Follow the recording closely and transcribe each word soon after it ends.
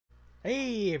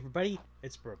Hey everybody,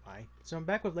 it's Pie. So I'm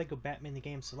back with Lego Batman the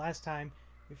game. So last time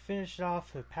we finished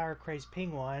off with Power Crazed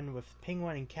Penguin with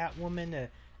Penguin and Catwoman.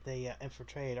 They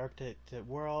infiltrated Arctic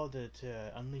world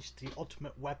to unleash the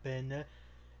ultimate weapon,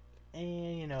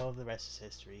 and you know the rest is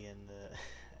history and the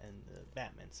and the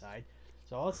Batman side.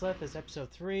 So all that's left is episode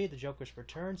 3, the Joker's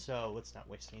return. So let's not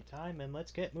waste any time and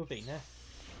let's get moving. All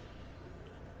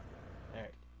right,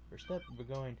 first up we're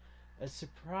going. A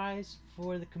surprise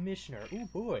for the commissioner. Ooh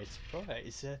boy,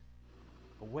 surprise.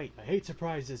 Oh wait, I hate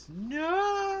surprises.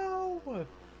 No! Alright,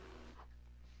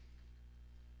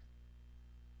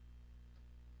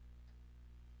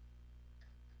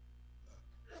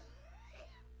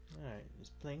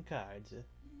 just playing cards.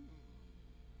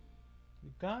 You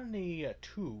got any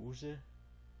tools?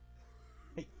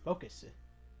 Hey, focus.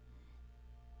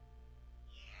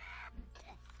 I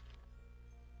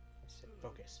said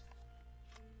focus.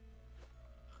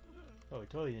 Oh, I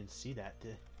totally didn't see that.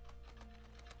 There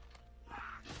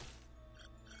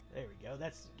we go.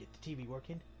 That's get the TV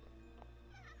working.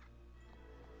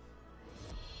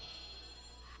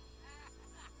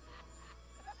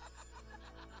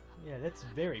 Yeah, that's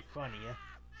very funny.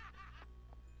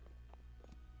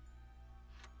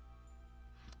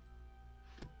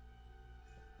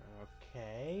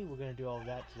 Okay, we're gonna do all of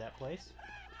that to that place.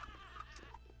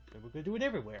 And we're gonna do it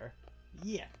everywhere.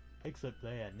 Yeah, excellent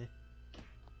plan.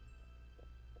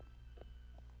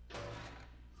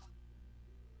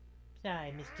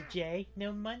 Sorry, Mr. J,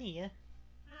 no money.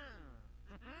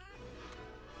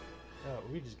 Oh,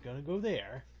 we're just gonna go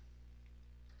there.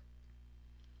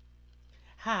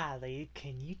 Harley,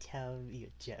 can you tell me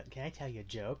a joke? Can I tell you a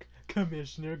joke?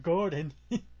 Commissioner Gordon.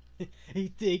 He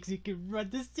thinks he can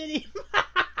run the city.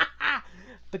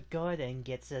 But Gordon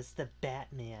gets us the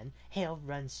Batman. He'll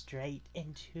run straight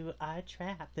into our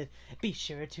trap. Be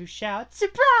sure to shout,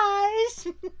 surprise!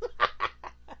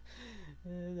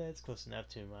 That's close enough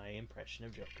to my impression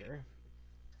of Joker.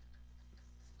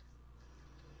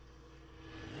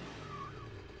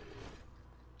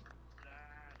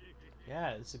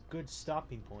 Yeah, it's a good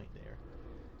stopping point there.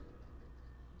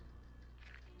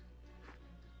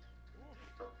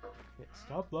 Yeah,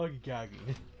 stop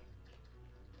lollygagging.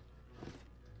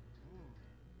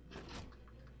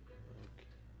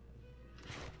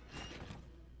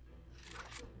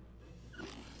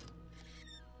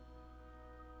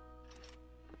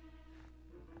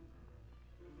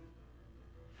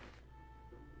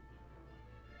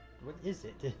 What is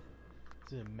it? Is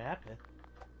it a map?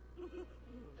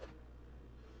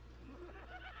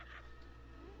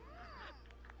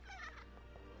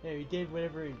 Yeah, we did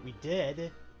whatever we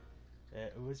did.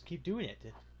 Let's keep doing it.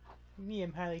 Me,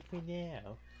 I'm Harley Quinn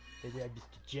now. Maybe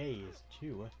Mr. J is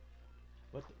too.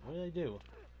 What did I do?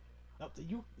 Oh,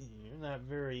 you're not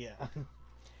very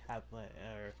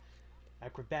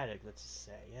acrobatic, let's just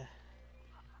say.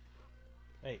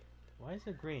 Wait, why is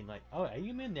it green? Like, oh, are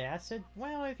you in the acid?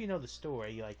 Well, if you know the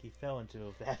story, like he fell into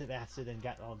a vat of acid and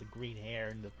got all the green hair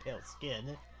and the pale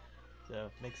skin,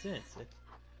 so makes sense.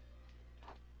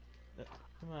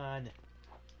 Come on.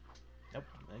 Nope,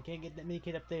 I can't get that mini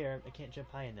kid up there. I can't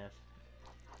jump high enough.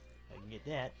 I can get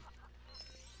that.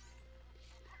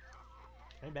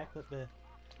 Can I backflip the...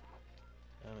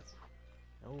 Oh, it's...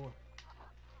 Oh.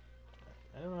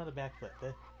 I don't know how to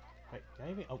backflip. Wait, can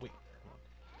I even... Oh, wait.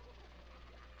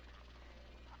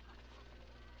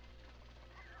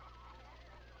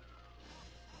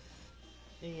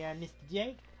 Hey, Mr.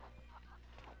 J.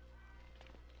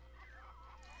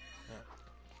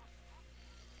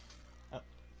 Oh,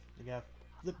 you gotta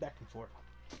flip back and forth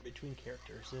between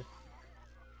characters.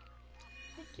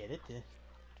 I get it.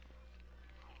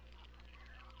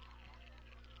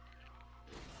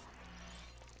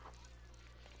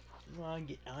 Come on,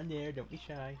 get on there. Don't be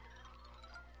shy.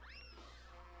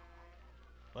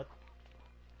 What?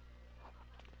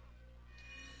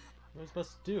 What am I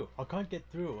supposed to do? I can't get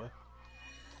through.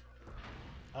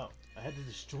 Oh, I had to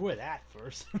destroy that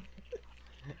first.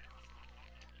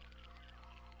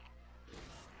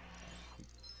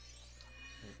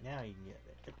 Now you can get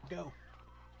it. Go!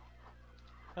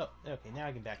 Oh, okay, now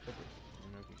I can back quickly. I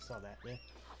don't know if you saw that there.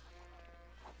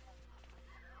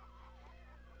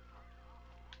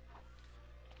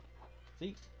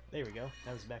 See? There we go.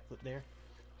 That was a backflip there.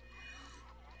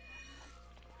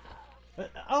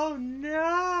 Oh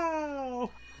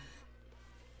no!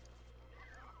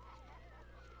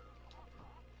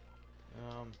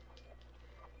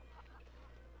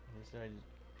 So I just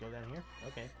go down here?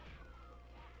 Okay.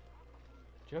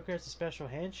 Joker has a special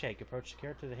handshake. Approach the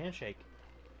character with a handshake.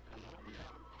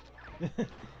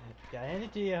 Gotta hand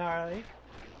it to you, Harley.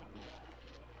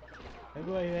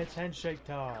 Everybody, it's handshake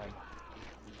time.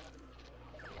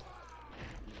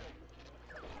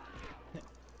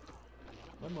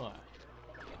 One more.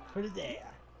 Put it there.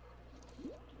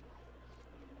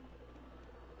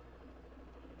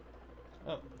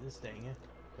 Oh, this thing.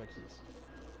 What's this?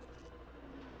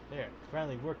 There.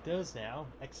 Finally worked those now.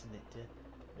 Excellent.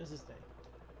 What's this thing?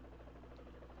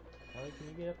 Ellie, can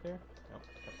you get up there?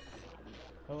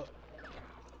 Oh. Oh.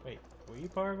 Wait. Were you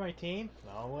part of my team?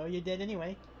 Oh, well, you did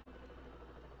anyway.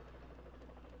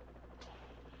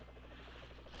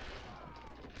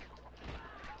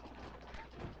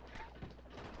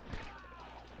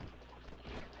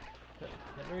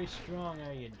 Not very strong,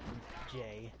 are you,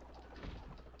 Jay?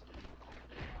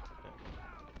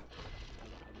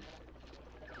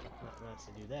 Not let's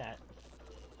do that.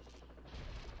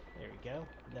 There we go.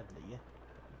 Lovely.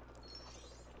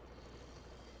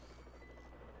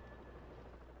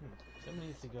 Someone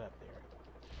needs to go up there.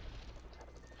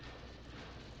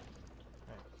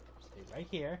 Alright, stay right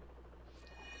here.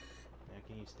 Now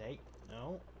can you stay?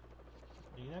 No.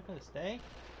 Are you not gonna stay?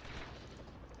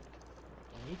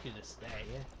 I need you to stay.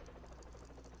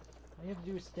 All you have to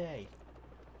do is stay.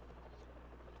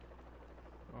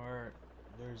 Or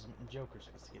there's Joker's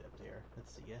supposed to get up there.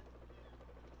 Let's see ya.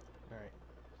 Alright.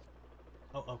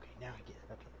 Oh, okay, now I get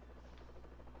it. Okay.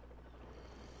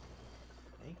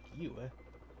 Thank you.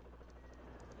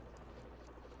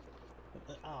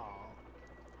 Oh.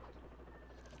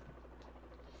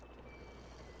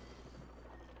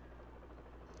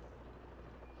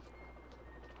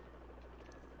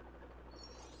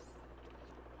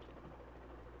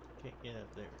 Can't get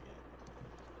up there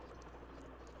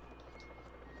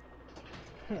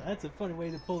yet. That's a funny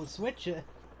way to pull the switch. Let's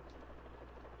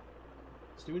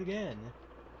do it again.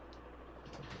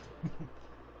 Okay,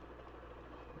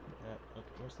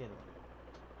 where's the other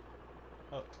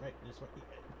one? Oh, right, this one.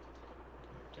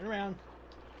 Turn around.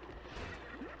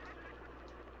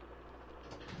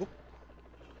 Whoop.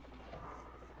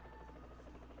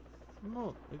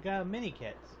 Oh, we got a mini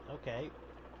kit. Okay.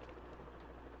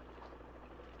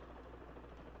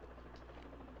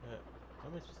 What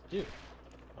am I supposed to do?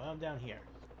 Well, I'm down here.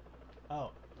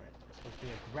 Oh, right. It's supposed to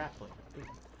be a grappling. Ooh.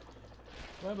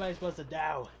 What am I supposed to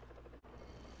do?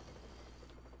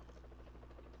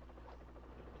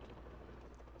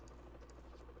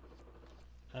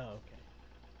 Oh, okay.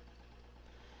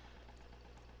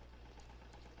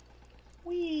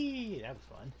 Whee! That was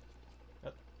fun.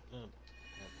 Oh,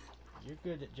 you're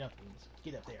good at jumping. Just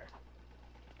get up there.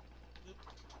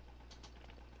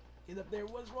 Get up there.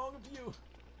 What's wrong with you?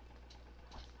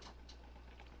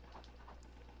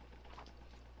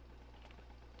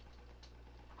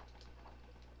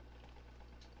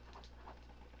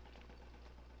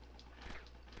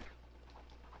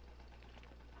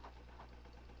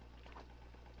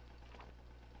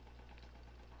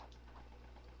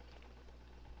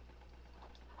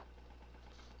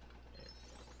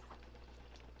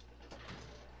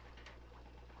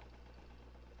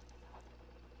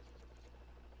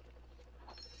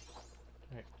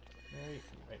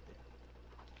 Right there.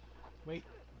 Wait.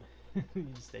 You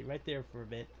just stay right there for a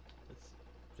bit. Let's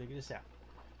figure this out.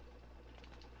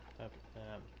 Okay.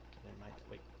 Never mind.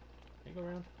 Wait. Can you go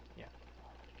around? Yeah.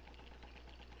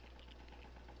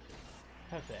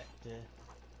 How's that? Later.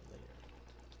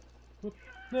 Whoop.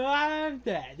 No, I'm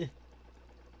dead.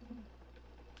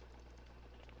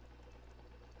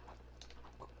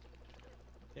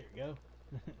 There you go.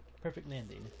 Perfect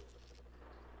landing.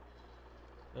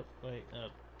 Oh, wait.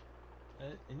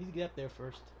 I need to get up there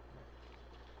first.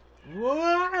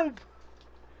 Whoa!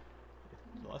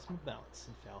 Lost my balance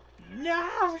and fell.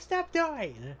 No! Stop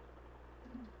dying!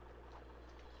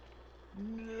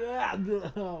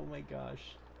 Oh my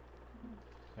gosh.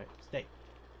 Alright, stay.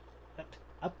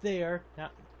 Up there.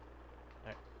 Now.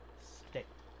 Alright, stay.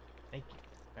 Thank you.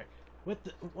 Alright. What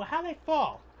the? Well, how'd I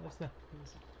fall? What's the?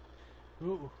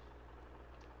 Ooh.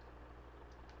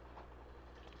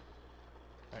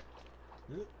 Alright.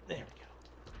 There we go.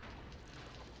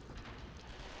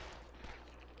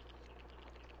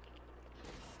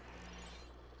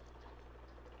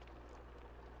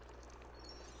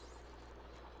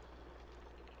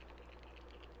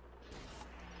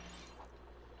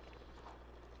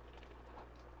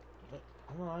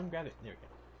 Come on, grab it. There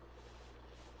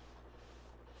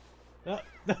we go.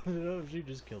 Oh, no, she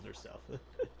just killed herself.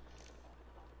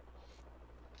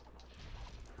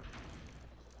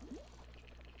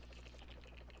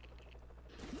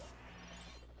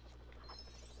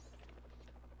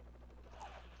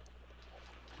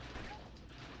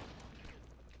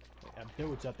 I'm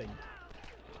doing something.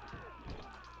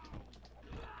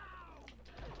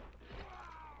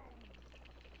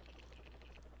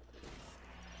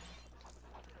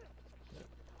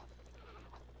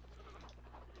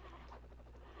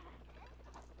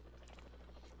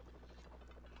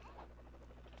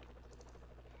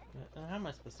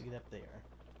 I supposed to get up there?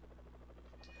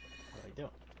 Oh, I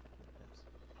don't. That's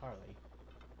Harley.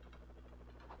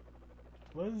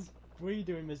 What are you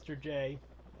doing, Mr. J?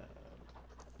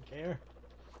 Care?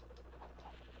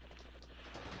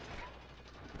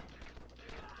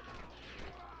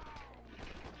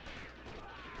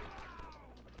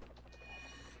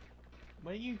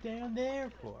 What are you down there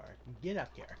for? Get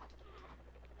up here.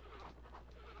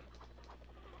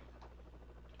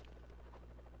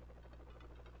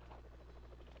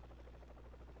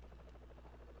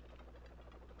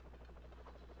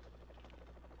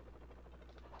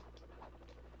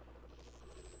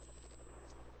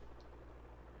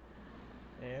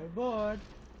 Airboard.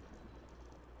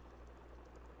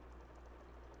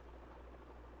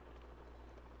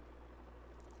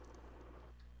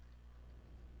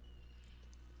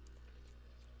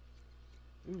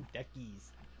 Ooh, duckies.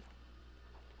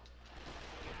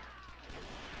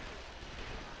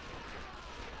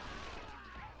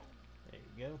 There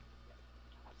you go.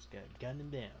 Just gotta gun him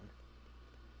down.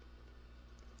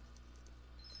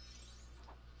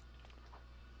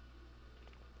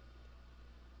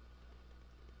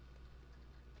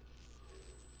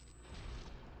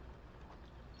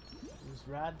 Just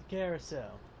ride the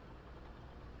carousel.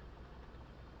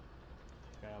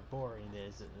 Look how boring it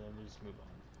is, and then we just move on.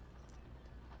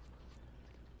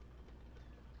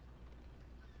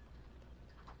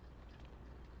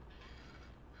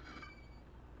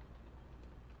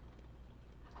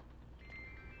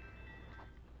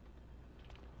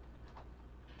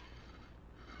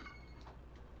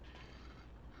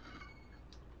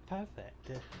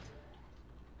 Perfect.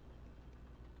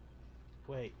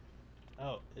 Wait.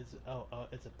 Oh,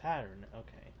 it's a pattern.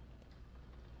 Okay.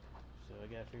 So I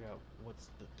gotta figure out what's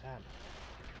the pattern.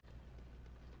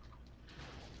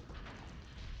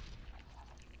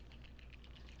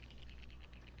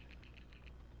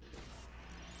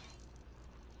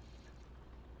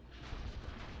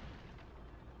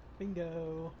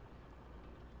 Bingo.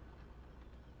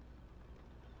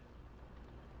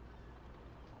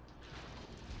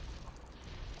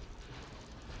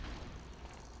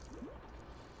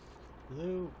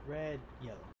 Blue, red,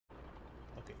 yellow.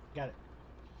 Okay, got it.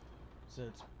 So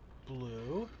it's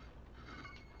blue,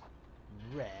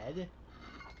 red,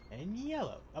 and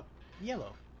yellow. Oh,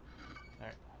 yellow.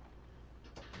 Alright.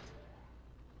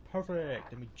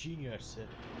 Perfect. I'm a genius.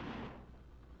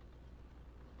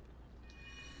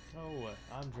 Oh,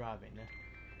 I'm driving.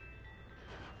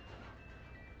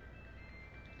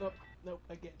 Oh, nope,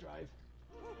 I can't drive.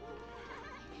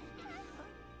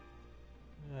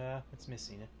 What's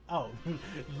missing? Oh,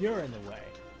 you're in the way.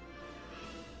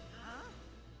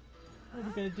 What are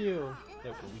we gonna do?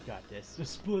 Nope, we got this.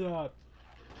 Just split up.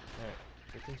 Alright,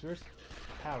 first things first.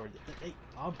 Power. Hey,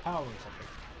 I'm powering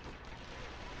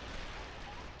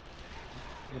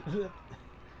something.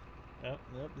 Oh,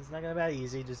 nope, it's not gonna be that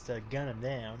easy. Just gun him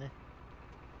down.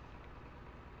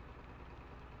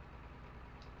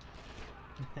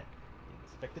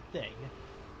 Expect a thing.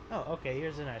 Oh, okay,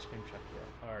 here's an ice cream truck.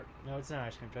 Or, no, it's not an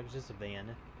ice cream truck, it's just a van.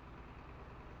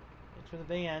 Thanks for the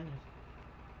van.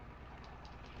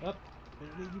 Up, oh,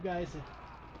 you guys.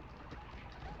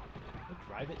 I'll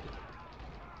drive it.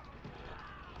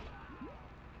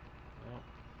 No.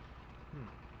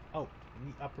 Oh, let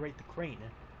me operate the crane.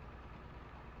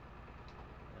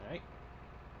 Alright.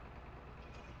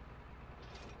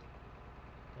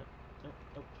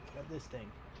 Nope, grab this thing.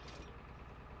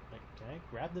 Can I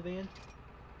grab the van?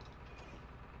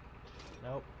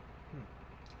 Nope.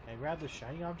 Can I grab the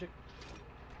shiny object?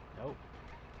 Nope.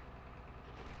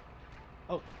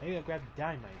 Oh, maybe I'll grab the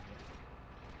dynamite again.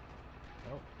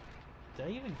 Nope. Did I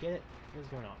even get it? What's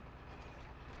going on?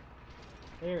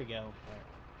 There we go. Alright.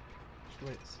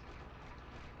 Destroy this.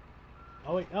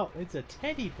 Oh wait, oh, it's a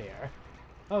teddy bear.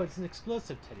 Oh, it's an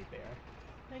explosive teddy bear.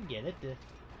 I get it.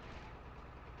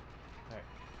 Alright.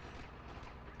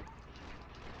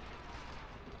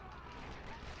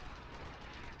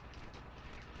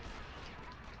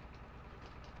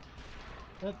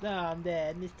 Oh, no, I'm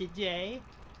dead, Mr. J.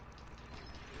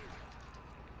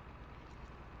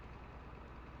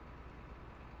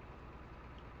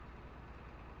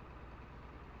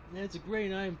 It's a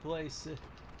great iron place.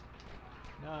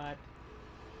 Not.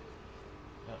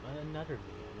 Another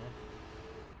van.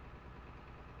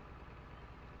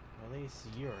 Well, at least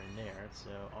you're in there, so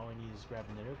all I need is grab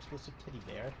another explosive teddy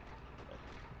bear.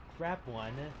 Grab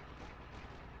one.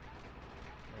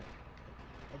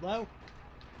 Hello?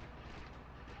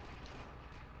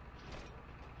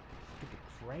 Stupid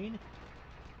crane?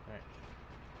 Alright.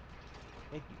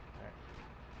 Thank you. Alright.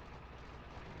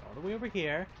 All the way over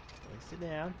here. Sit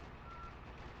down.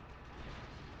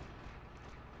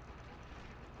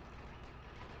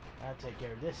 I'll take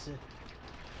care of this.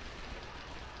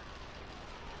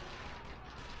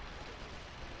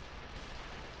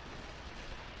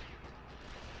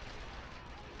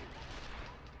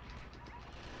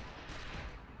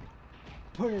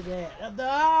 Put it there. Oh,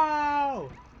 no!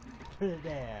 Put it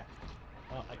there.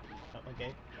 Oh,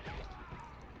 okay.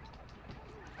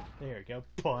 There we go.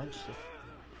 Punch.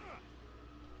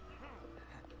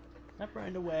 Stop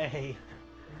running away.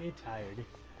 I'm getting tired.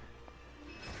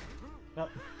 Oh.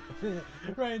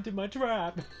 Right into my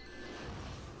trap.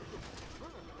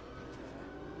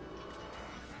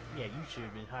 Yeah, you should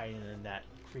have been hiding in that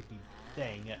creepy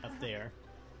thing up there.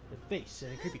 The face,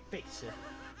 and a creepy face.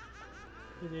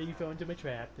 And then you fell into my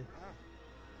trap.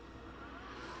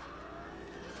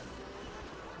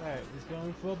 Alright, he's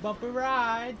going for a bumpy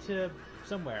ride to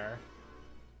somewhere.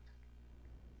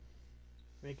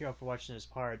 Thank you all for watching this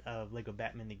part of Lego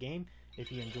Batman the Game. If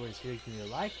you enjoyed this video, give me a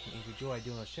like. And if you enjoy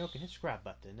doing the show, hit the subscribe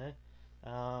button.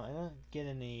 I don't get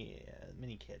any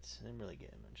mini kits. I didn't really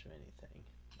get much of anything.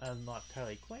 Unlocked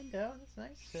Harley Quinn, though. That's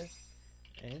nice.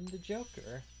 And the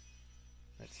Joker.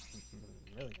 That's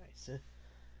really nice.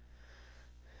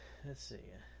 Let's see.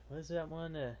 What is that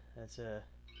one? That's a...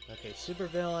 Okay,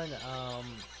 supervillain.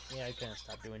 Yeah, I kind of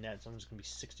stopped doing that. It's almost going to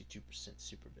be 62%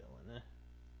 supervillain.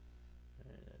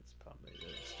 That's probably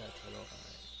the stat total.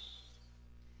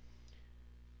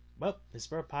 Well,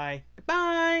 this is Pie.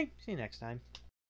 Goodbye! See you next time.